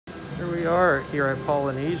Here we are here at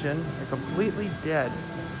Polynesian, a completely dead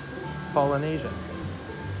Polynesian,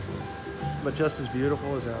 but just as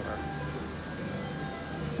beautiful as ever.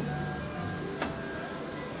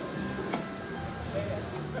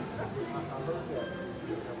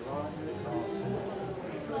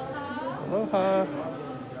 Aloha.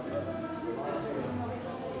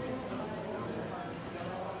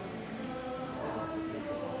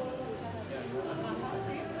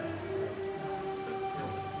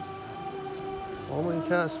 Only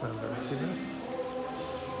cast members, you know?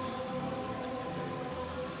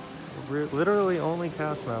 Literally only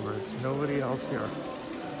cast members, nobody else here.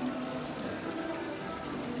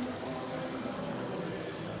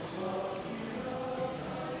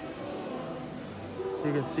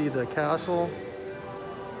 You can see the castle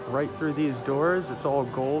right through these doors. It's all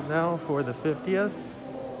gold now for the 50th.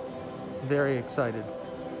 Very excited.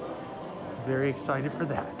 Very excited for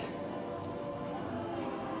that.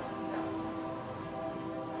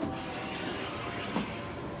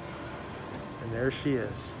 And there she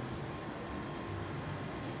is.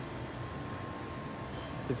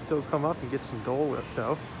 You can still come up and get some Dole Whip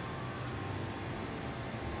though.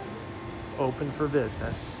 Open for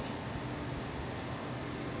business.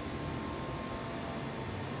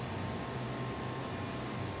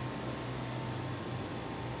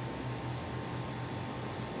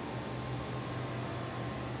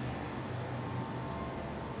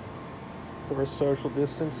 For social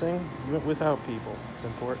distancing, even without people, it's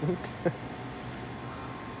important.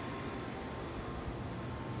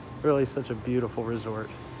 Really such a beautiful resort.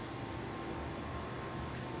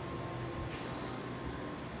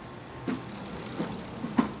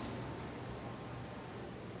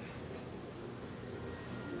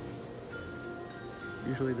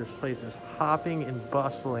 Usually this place is hopping and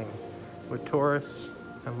bustling with tourists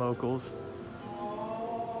and locals.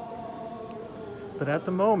 But at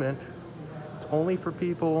the moment, it's only for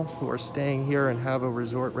people who are staying here and have a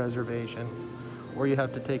resort reservation, or you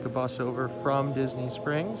have to take a bus over from Disney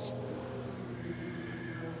Springs.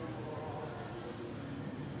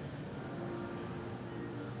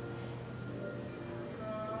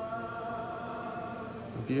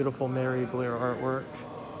 Beautiful Mary Blair artwork.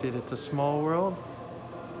 Did it to Small World.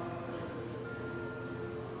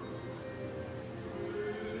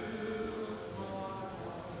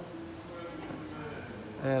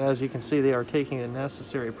 And as you can see, they are taking the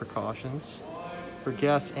necessary precautions for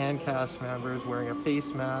guests and cast members, wearing a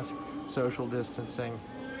face mask, social distancing.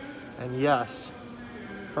 And yes,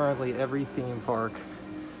 currently every theme park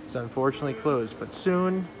is unfortunately closed, but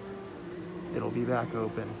soon it'll be back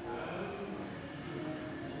open.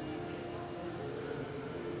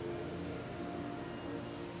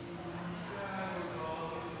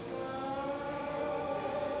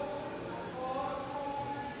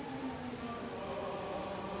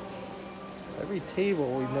 Every table,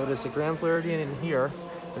 we've noticed a Grand Floridian in here,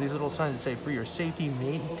 and these little signs that say, for your safety,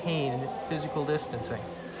 maintain physical distancing.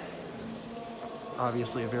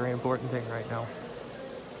 Obviously a very important thing right now.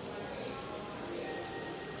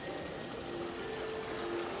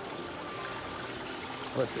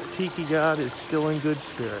 But the Tiki God is still in good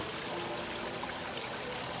spirits.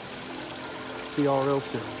 See y'all real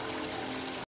soon.